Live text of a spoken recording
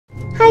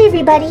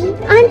everybody,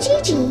 I'm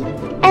Gigi,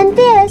 and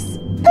this,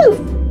 poof,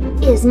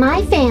 is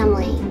my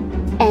family.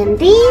 And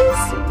these,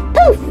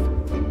 poof,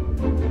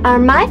 are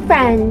my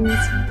friends.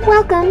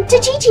 Welcome to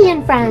Gigi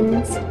and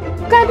Friends.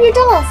 Grab your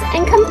dolls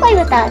and come play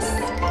with us.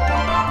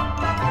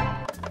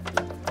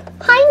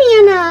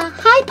 Hi, Nana.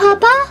 Hi,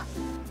 Papa.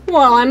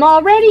 Well, I'm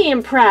already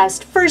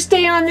impressed. First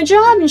day on the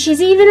job and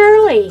she's even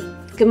early.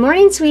 Good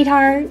morning,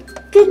 sweetheart.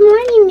 Good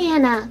morning,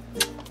 Nana.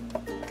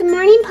 Good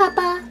morning,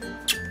 Papa.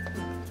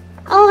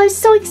 Oh, I was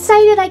so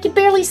excited I could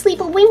barely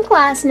sleep a wink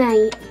last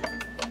night.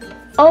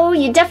 Oh,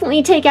 you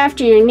definitely take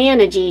after your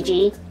Nana,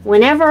 Gigi.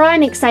 Whenever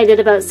I'm excited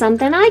about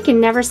something, I can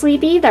never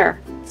sleep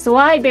either. So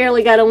I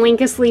barely got a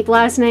wink of sleep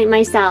last night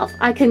myself.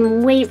 I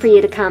couldn't wait for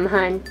you to come,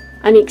 hun.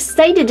 I'm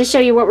excited to show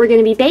you what we're going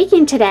to be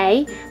baking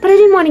today, but I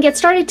didn't want to get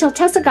started till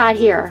Tessa got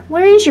here.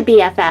 Where is your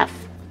BFF?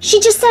 She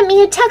just sent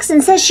me a text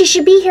and says she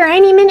should be here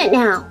any minute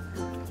now.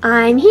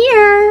 I'm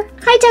here.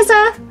 Hi,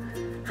 Tessa.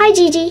 Hi,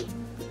 Gigi.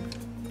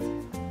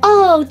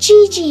 Oh,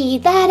 Gigi,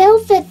 that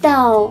outfit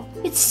though.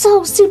 It's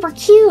so super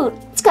cute.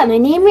 It's got my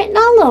name written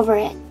all over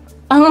it.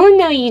 Oh,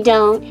 no you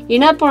don't. You're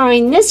not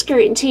borrowing this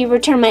skirt until you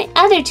return my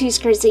other two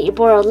skirts that you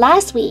borrowed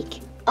last week.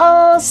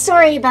 Oh,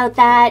 sorry about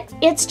that.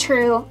 It's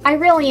true. I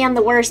really am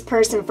the worst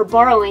person for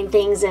borrowing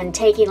things and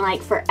taking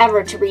like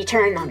forever to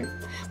return them.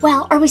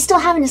 Well, are we still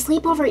having a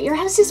sleepover at your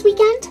house this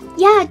weekend?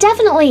 Yeah,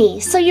 definitely.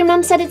 So your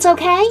mom said it's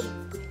okay?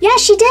 Yeah,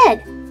 she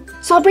did.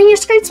 So I'll bring your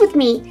skirts with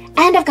me.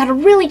 And I've got a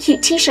really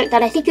cute t-shirt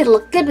that I think it'll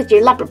look good with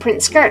your leopard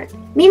print skirt.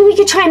 Maybe we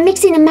could try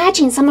mixing and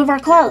matching some of our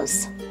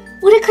clothes.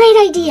 What a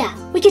great idea.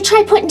 We could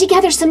try putting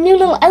together some new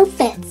little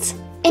outfits.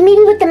 And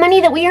maybe with the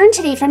money that we earned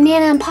today from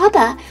Nana and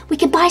Papa, we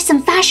could buy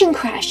some Fashion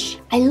Crush.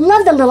 I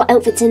love the little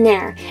outfits in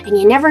there, and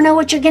you never know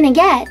what you're gonna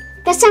get.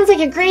 That sounds like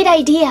a great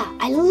idea.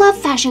 I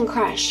love Fashion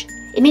Crush.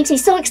 It makes me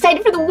so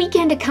excited for the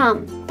weekend to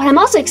come. But I'm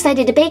also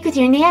excited to bake with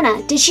your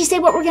Nana. Did she say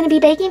what we're gonna be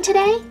baking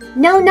today?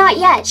 No, not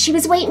yet. She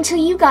was waiting until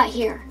you got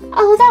here.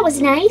 Oh, that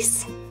was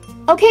nice.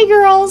 Okay,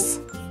 girls.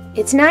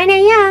 It's 9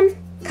 a.m.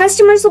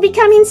 Customers will be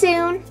coming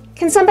soon.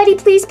 Can somebody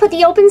please put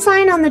the open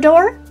sign on the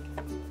door?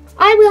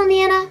 I will,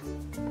 Nana.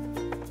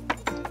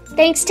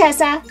 Thanks,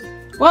 Tessa.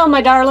 Well,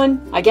 my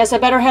darling, I guess I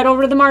better head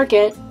over to the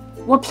market.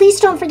 Well, please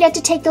don't forget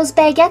to take those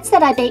baguettes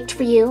that I baked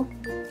for you.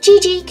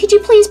 Gigi, could you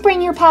please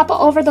bring your Papa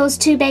over those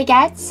 2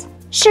 baguettes?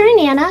 Sure,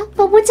 Nana,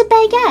 but what's a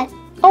baguette?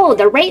 Oh,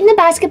 they're right in the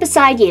basket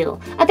beside you.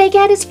 A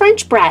baguette is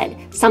French bread.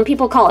 Some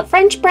people call it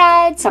French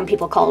bread, some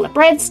people call it a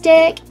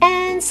breadstick,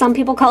 and some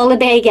people call it a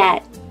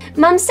baguette.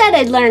 Mom said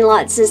I'd learn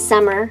lots this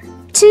summer.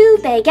 2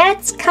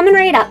 baguettes coming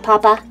right up,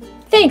 Papa.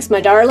 Thanks,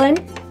 my darling.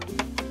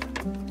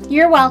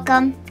 You're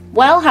welcome.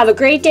 Well, have a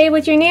great day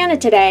with your Nana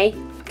today.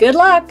 Good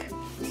luck.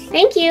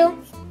 Thank you.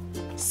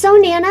 So,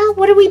 Nana,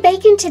 what are we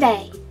baking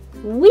today?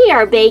 We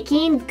are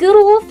baking good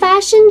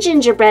old-fashioned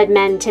gingerbread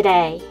men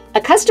today.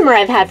 A customer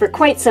I've had for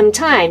quite some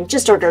time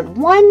just ordered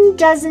 1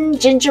 dozen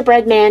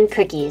gingerbread man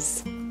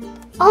cookies.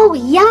 Oh,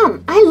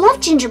 yum! I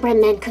love gingerbread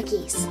man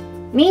cookies.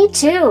 Me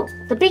too.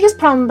 The biggest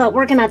problem about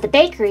working at the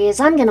bakery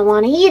is I'm gonna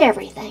want to eat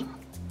everything.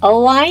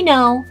 Oh, I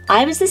know.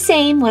 I was the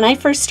same when I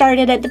first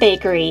started at the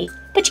bakery,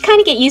 but you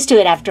kind of get used to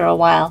it after a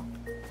while.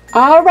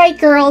 All right,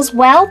 girls.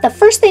 Well, the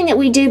first thing that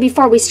we do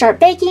before we start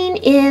baking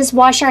is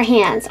wash our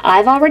hands.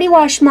 I've already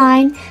washed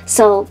mine,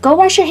 so go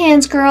wash your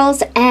hands,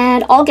 girls,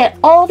 and I'll get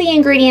all the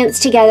ingredients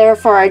together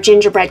for our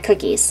gingerbread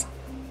cookies.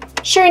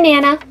 Sure,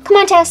 Nana. Come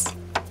on, Tess.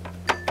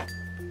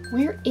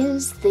 Where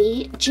is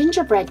the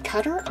gingerbread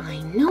cutter? I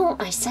know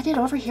I set it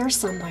over here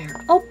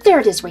somewhere. Oh, there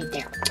it is right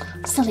there.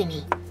 Silly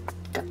me.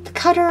 Got the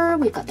cutter,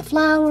 we've got the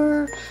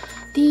flour,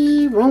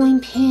 the rolling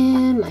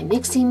pin, my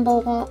mixing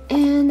bowl,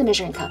 and the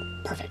measuring cup.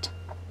 Perfect.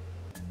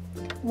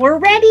 We're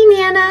ready,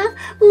 Nana.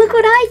 Look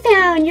what I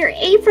found, your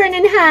apron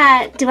and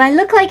hat. Do I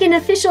look like an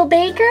official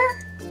baker?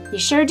 You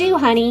sure do,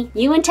 honey.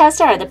 You and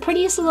Tessa are the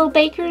prettiest little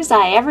bakers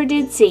I ever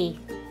did see.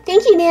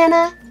 Thank you,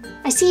 Nana.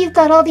 I see you've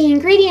got all the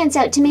ingredients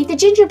out to make the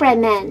gingerbread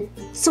men.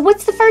 So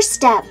what's the first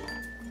step?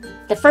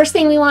 The first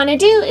thing we want to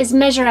do is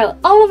measure out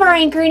all of our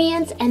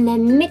ingredients and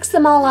then mix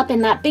them all up in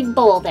that big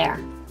bowl there.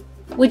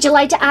 Would you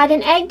like to add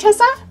an egg,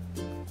 Tessa?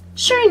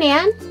 Sure,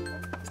 Nan.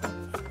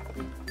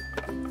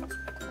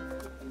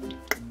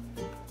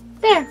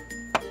 There.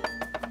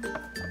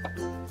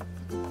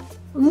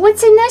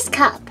 What's in this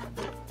cup?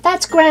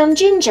 That's ground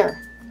ginger.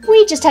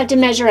 We just have to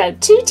measure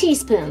out 2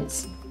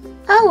 teaspoons.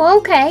 Oh,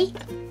 okay.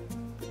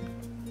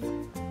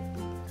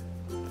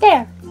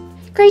 There.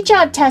 Great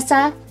job,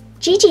 Tessa.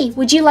 Gigi,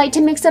 would you like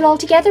to mix it all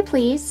together,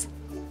 please?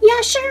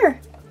 Yeah, sure.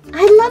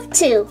 I'd love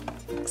to.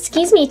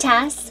 Excuse me,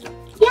 Tess.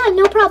 Yeah,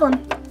 no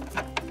problem.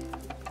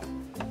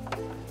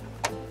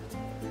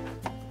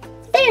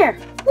 There.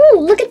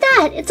 Ooh, look at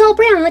that. It's all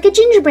brown like a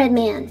gingerbread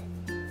man.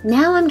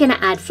 Now I'm going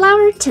to add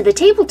flour to the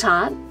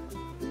tabletop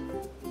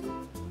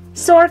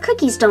so our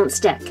cookies don't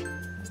stick.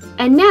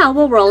 And now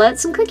we'll roll out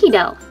some cookie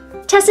dough.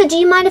 Tessa, do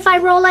you mind if I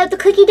roll out the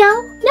cookie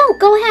dough? No,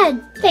 go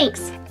ahead.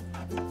 Thanks.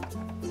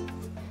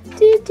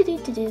 There,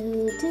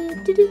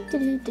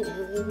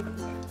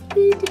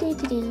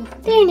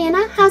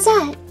 Nana. How's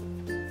that?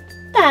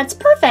 That's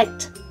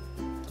perfect.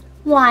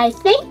 Why,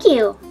 thank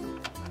you.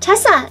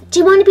 Tessa, do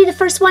you want to be the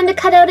first one to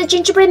cut out a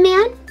gingerbread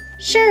man?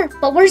 Sure,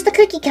 but where's the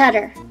cookie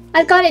cutter?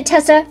 I've got it,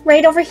 Tessa,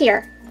 right over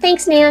here.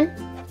 Thanks, Nan.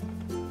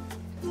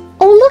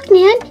 Oh, look,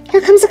 Nan,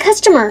 here comes a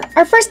customer.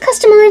 Our first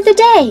customer of the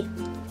day.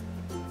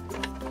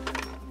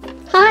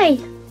 Hi.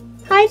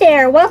 Hi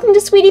there. Welcome to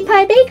Sweetie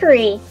Pie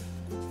Bakery.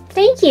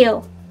 Thank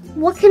you.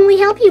 What can we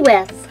help you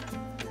with?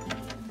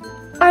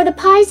 Are the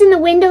pies in the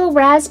window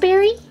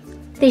raspberry?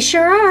 They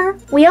sure are.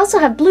 We also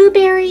have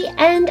blueberry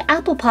and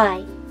apple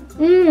pie.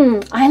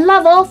 I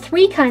love all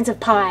 3 kinds of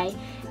pie.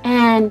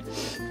 And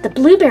the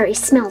blueberry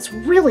smells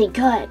really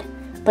good.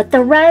 But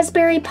the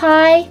raspberry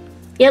pie,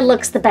 it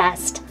looks the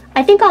best.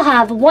 I think I'll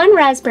have 1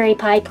 raspberry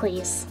pie,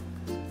 please.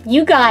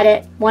 You got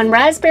it. 1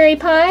 raspberry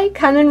pie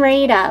coming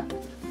right up.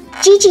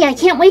 Gigi, I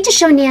can't wait to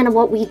show Nana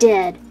what we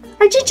did.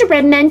 Our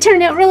gingerbread men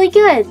turned out really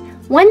good.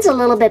 One's a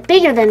little bit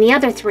bigger than the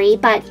other 3,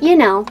 but you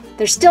know,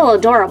 they're still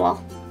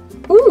adorable.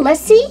 Ooh, let's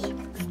see.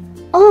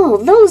 Oh,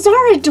 those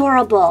are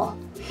adorable.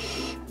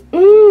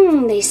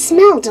 They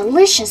smell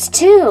delicious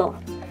too.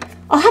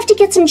 I'll have to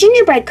get some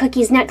gingerbread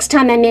cookies next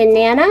time I'm in,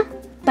 Nana.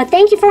 But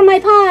thank you for my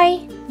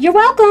pie. You're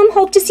welcome.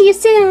 Hope to see you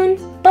soon.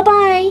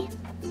 Bye-bye.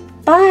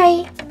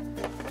 Bye.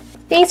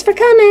 Thanks for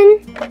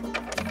coming.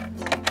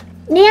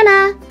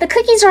 Nana, the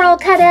cookies are all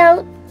cut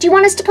out. Do you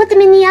want us to put them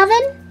in the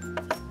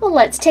oven? Well,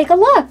 let's take a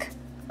look.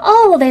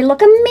 Oh, they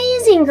look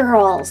amazing,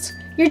 girls.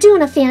 You're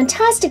doing a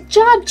fantastic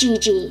job,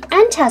 Gigi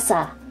and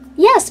Tessa.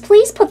 Yes,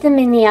 please put them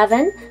in the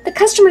oven. The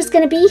customer's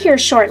going to be here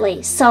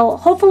shortly, so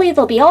hopefully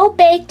they'll be all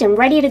baked and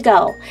ready to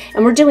go.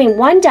 And we're doing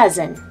 1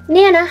 dozen.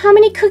 Nana, how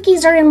many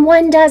cookies are in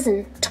 1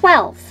 dozen?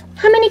 12.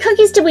 How many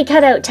cookies did we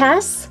cut out,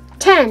 Tess?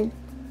 10.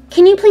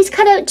 Can you please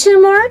cut out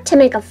 2 more to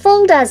make a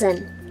full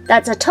dozen?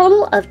 That's a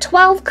total of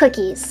 12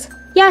 cookies.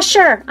 Yeah,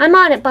 sure. I'm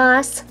on it,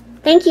 boss.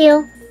 Thank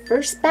you.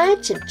 First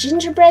batch of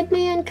gingerbread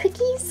man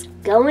cookies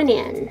going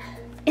in.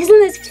 Isn't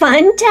this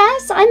fun,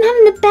 Tess? I'm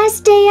having the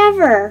best day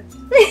ever.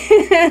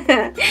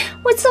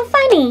 What's so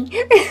funny?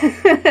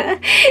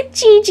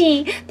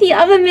 Gigi, the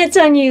oven mitts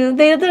on you,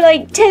 they're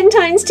like 10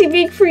 times too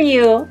big for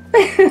you.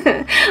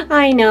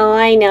 I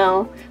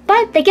know.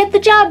 But they get the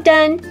job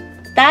done.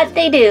 That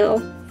they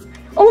do.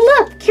 Oh,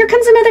 look, here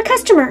comes another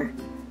customer.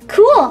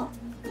 Cool.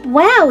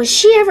 Wow, is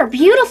she ever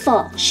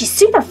beautiful? She's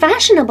super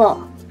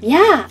fashionable.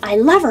 Yeah, I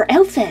love her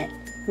outfit.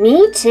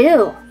 Me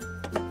too.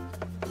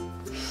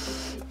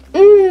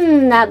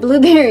 That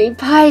blueberry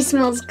pie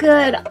smells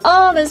good.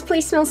 Oh, this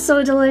place smells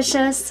so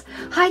delicious.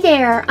 Hi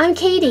there, I'm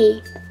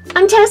Katie.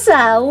 I'm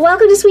Tessa.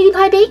 Welcome to Sweetie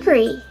Pie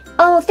Bakery.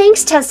 Oh,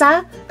 thanks,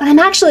 Tessa. But I'm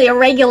actually a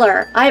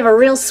regular. I have a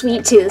real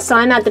sweet tooth, so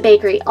I'm at the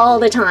bakery all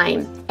the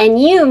time.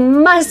 And you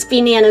must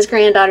be Nana's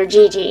granddaughter,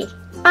 Gigi.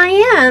 I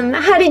am.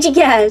 How did you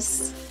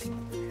guess?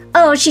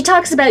 Oh, she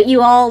talks about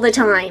you all the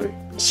time.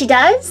 She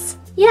does?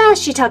 Yeah,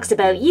 she talks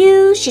about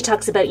you, she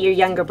talks about your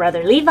younger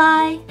brother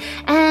Levi,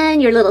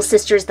 and your little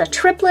sisters, the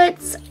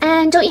triplets,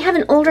 and don't you have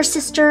an older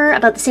sister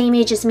about the same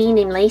age as me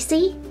named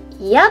Lacey?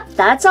 Yep,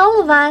 that's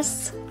all of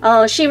us.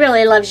 Oh, she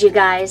really loves you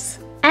guys.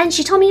 And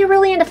she told me you're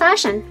really into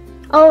fashion.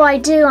 Oh, I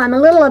do. I'm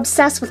a little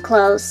obsessed with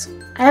clothes.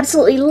 I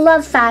absolutely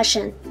love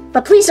fashion.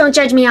 But please don't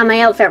judge me on my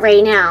outfit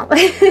right now.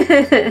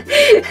 the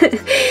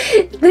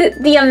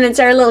ornaments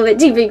are a little bit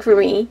too big for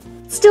me.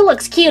 Still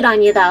looks cute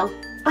on you though.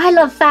 I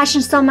love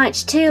fashion so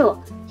much too.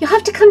 You'll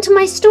have to come to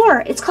my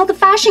store. It's called the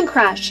Fashion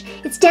Crush.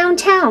 It's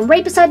downtown,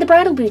 right beside the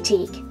bridal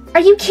boutique.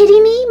 Are you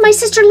kidding me? My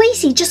sister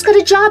Lacey just got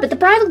a job at the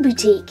bridal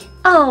boutique.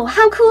 Oh,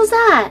 how cool is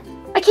that?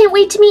 I can't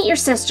wait to meet your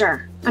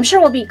sister. I'm sure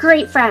we'll be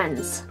great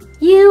friends.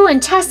 You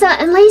and Tessa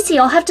and Lacey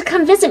will have to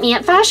come visit me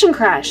at Fashion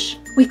Crush.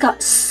 We've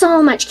got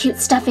so much cute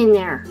stuff in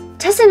there.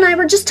 Tessa and I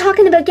were just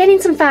talking about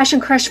getting some Fashion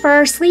Crush for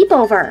our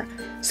sleepover,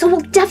 so we'll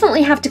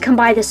definitely have to come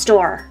by the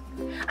store.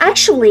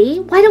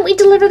 Actually, why don't we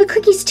deliver the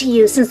cookies to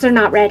you since they're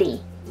not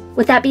ready?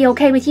 Would that be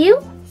okay with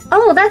you?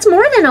 Oh, that's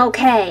more than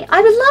okay.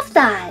 I would love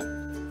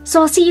that.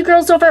 So I'll see you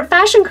girls over at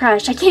Fashion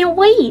Crush. I can't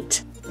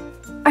wait.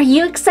 Are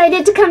you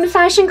excited to come to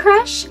Fashion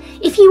Crush?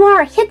 If you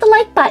are, hit the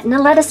like button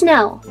and let us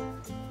know.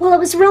 Well, it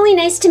was really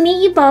nice to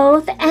meet you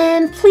both,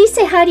 and please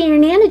say hi to your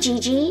Nana,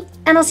 Gigi.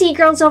 And I'll see you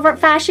girls over at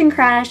Fashion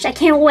Crush. I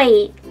can't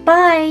wait.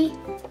 Bye.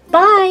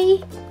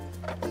 Bye.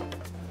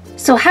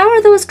 So how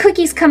are those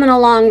cookies coming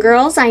along,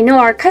 girls? I know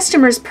our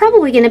customer's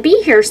probably going to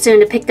be here soon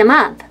to pick them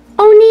up.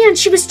 Oh, Nan,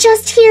 she was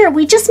just here.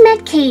 We just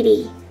met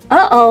Katie.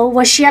 Uh-oh,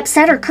 was she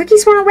upset her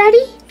cookies weren't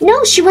ready?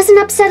 No, she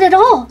wasn't upset at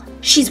all.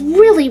 She's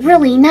really,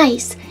 really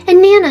nice. And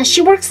Nana,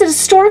 she works at a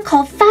store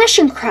called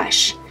Fashion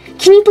Crush.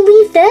 Can you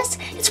believe this?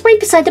 It's right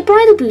beside the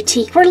bridal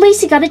boutique where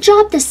Lacey got a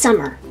job this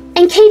summer.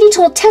 And Katie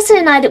told Tessa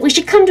and I that we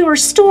should come to her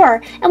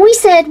store, and we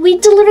said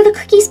we'd deliver the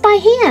cookies by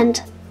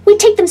hand. We'd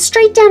take them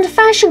straight down to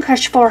Fashion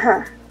Crush for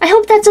her. I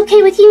hope that's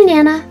okay with you,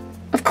 Nana.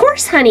 Of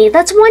course, honey,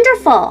 that's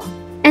wonderful.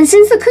 And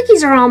since the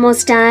cookies are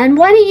almost done,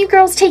 why don't you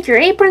girls take your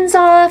aprons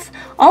off?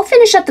 I'll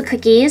finish up the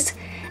cookies.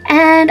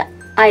 And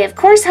I, of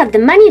course, have the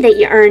money that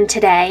you earned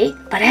today,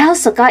 but I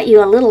also got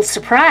you a little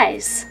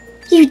surprise.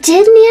 You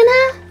did,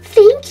 Nana?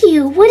 Thank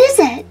you. What is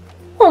it?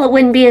 Well, it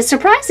wouldn't be a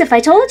surprise if I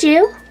told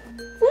you.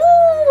 Ooh,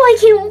 I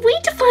can't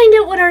wait to find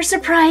out what our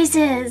surprise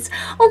is.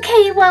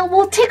 Okay, well,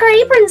 we'll take our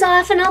aprons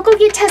off and I'll go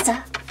get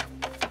Tessa.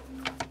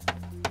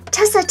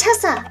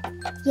 Tessa.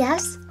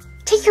 Yes?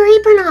 Take your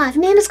apron off.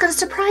 Nana's got a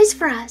surprise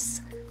for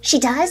us. She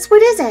does?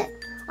 What is it?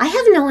 I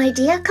have no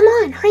idea. Come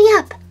on, hurry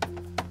up.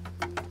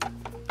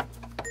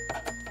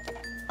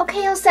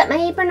 Okay, I'll set my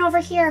apron over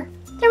here.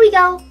 There we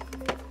go.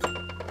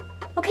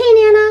 Okay,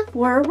 Nana,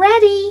 we're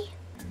ready.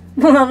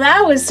 Well,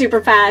 that was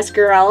super fast,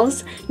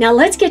 girls. Now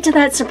let's get to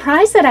that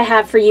surprise that I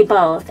have for you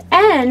both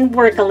and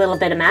work a little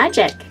bit of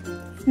magic.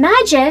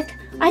 Magic?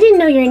 I didn't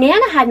know your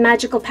Nana had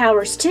magical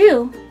powers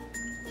too.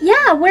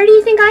 Yeah, where do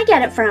you think I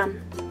get it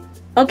from?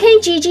 Okay,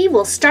 Gigi,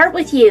 we'll start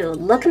with you.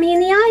 Look me in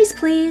the eyes,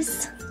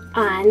 please.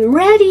 I'm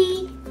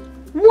ready.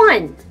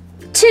 1,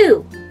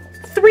 2,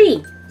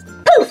 3.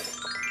 Poof!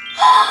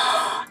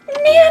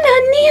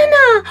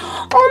 Nana!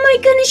 Oh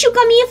my goodness, you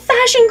got me a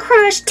fashion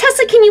crush.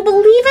 Tessa, can you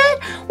believe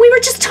it? We were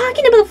just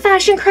talking about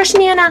fashion crush,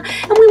 Nana,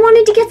 and we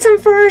wanted to get some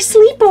for our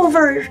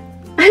sleepover.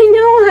 I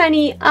know,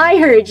 honey. I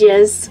heard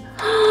yous.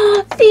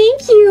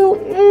 Thank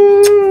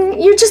you.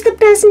 You're just the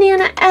best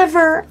Nana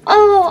ever.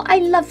 Oh, I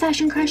love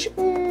fashion crush.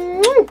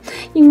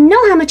 You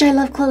know how much I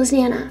love clothes,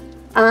 Nana.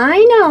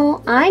 I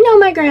know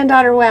my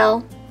granddaughter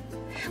well.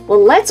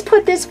 Well, let's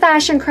put this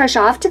fashion crush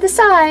off to the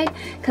side,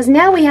 because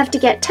now we have to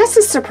get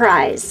Tessa's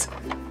surprise.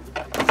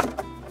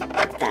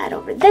 Put that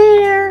over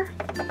there.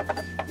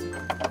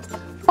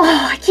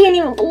 Oh, I can't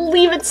even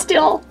believe it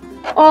still.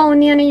 Oh,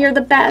 Nana, you're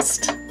the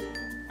best.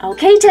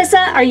 Okay,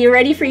 Tessa, are you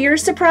ready for your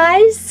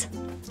surprise?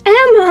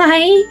 Am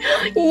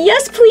I?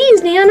 Yes,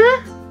 please,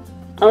 Nana.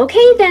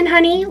 Okay then,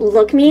 honey,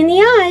 look me in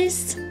the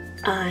eyes.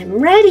 I'm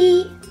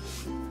ready.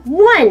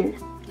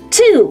 1,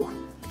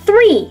 2,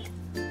 3.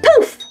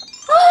 Poof!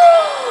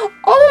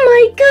 Oh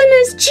my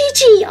goodness,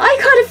 Gigi, I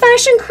caught a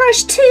fashion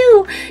crush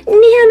too.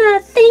 Nana,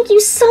 thank you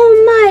so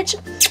much.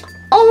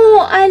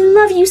 Oh, I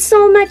love you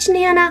so much,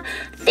 Nana.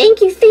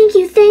 Thank you.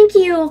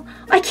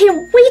 I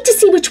can't wait to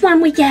see which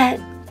one we get.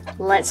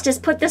 Let's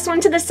just put this one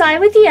to the side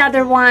with the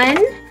other one.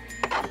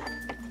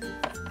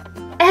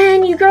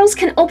 And you girls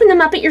can open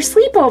them up at your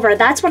sleepover.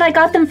 That's what I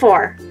got them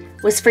for,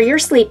 was for your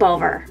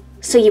sleepover.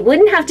 So you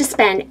wouldn't have to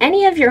spend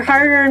any of your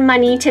hard-earned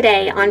money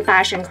today on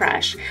Fashion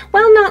Crush.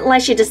 Well, not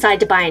unless you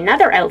decide to buy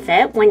another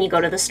outfit when you go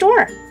to the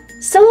store.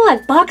 So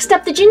I've boxed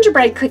up the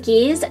gingerbread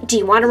cookies. Do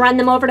you want to run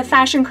them over to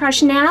Fashion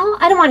Crush now?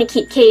 I don't want to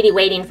keep Katie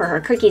waiting for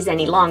her cookies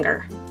any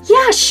longer.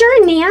 Yeah,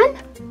 sure, Nan.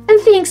 And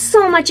thanks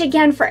so much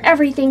again for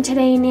everything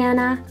today,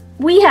 Nana.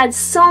 We had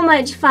so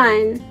much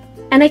fun.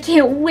 And I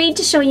can't wait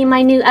to show you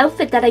my new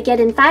outfit that I get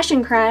in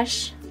Fashion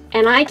Crush.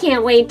 And I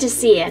can't wait to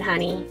see it,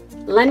 honey.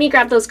 Let me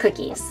grab those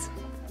cookies.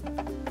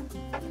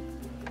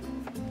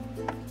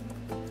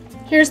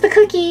 Here's the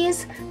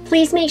cookies.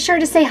 Please make sure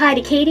to say hi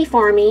to Katie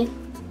for me.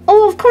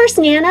 Oh, of course,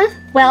 Nana.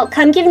 Well,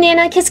 come give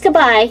Nana a kiss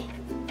goodbye.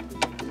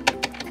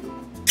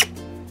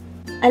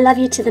 I love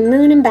you to the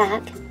moon and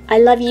back. I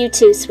love you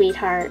too,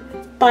 sweetheart.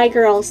 Bye,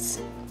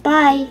 girls.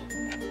 Bye.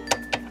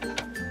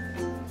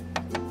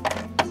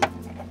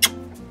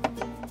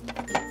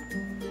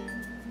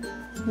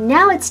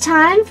 Now it's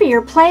time for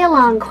your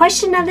play-along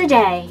question of the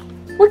day.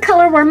 What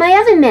color were my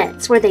oven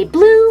mitts? Were they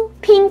blue,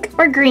 pink,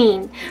 or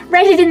green?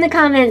 Write it in the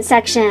comments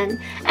section.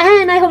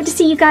 And I hope to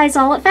see you guys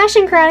all at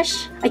Fashion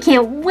Crush. I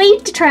can't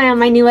wait to try on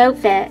my new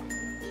outfit.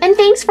 And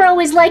thanks for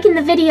always liking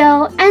the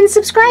video and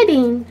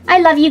subscribing. I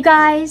love you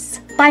guys.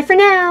 Bye for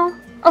now.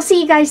 I'll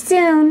see you guys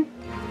soon.